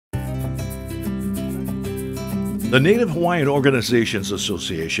The Native Hawaiian Organizations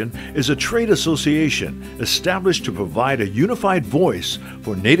Association is a trade association established to provide a unified voice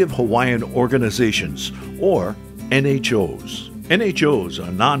for Native Hawaiian organizations, or NHOs. NHOs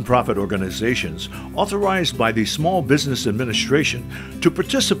are nonprofit organizations authorized by the Small Business Administration to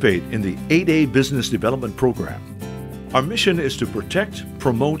participate in the 8A Business Development Program. Our mission is to protect,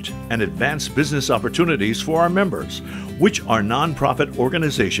 promote, and advance business opportunities for our members, which are nonprofit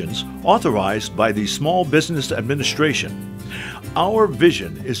organizations authorized by the Small Business Administration. Our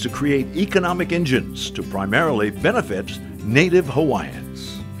vision is to create economic engines to primarily benefit Native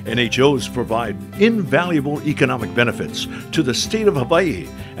Hawaiians. NHOs provide invaluable economic benefits to the state of Hawaii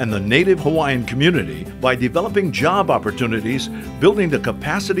and the Native Hawaiian community by developing job opportunities, building the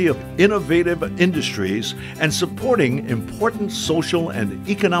capacity of innovative industries, and supporting important social and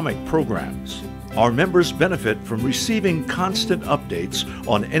economic programs. Our members benefit from receiving constant updates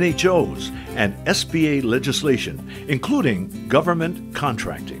on NHOs and SBA legislation, including government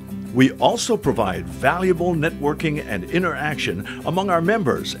contracting. We also provide valuable networking and interaction among our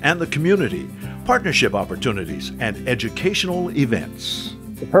members and the community, partnership opportunities, and educational events.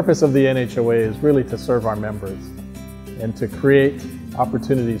 The purpose of the NHOA is really to serve our members and to create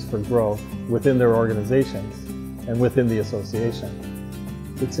opportunities for growth within their organizations and within the association.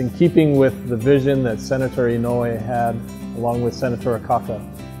 It's in keeping with the vision that Senator NHOA had, along with Senator Akaka,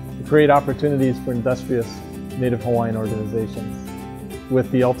 to create opportunities for industrious Native Hawaiian organizations, with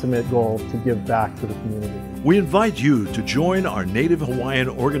the ultimate goal to give back to the community. We invite you to join our Native Hawaiian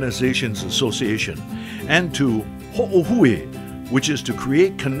Organizations Association and to Ho'ohui, which is to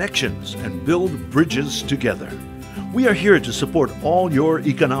create connections and build bridges together. We are here to support all your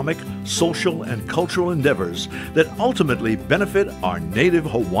economic, social, and cultural endeavors that ultimately benefit our Native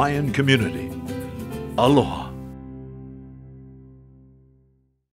Hawaiian community. Aloha.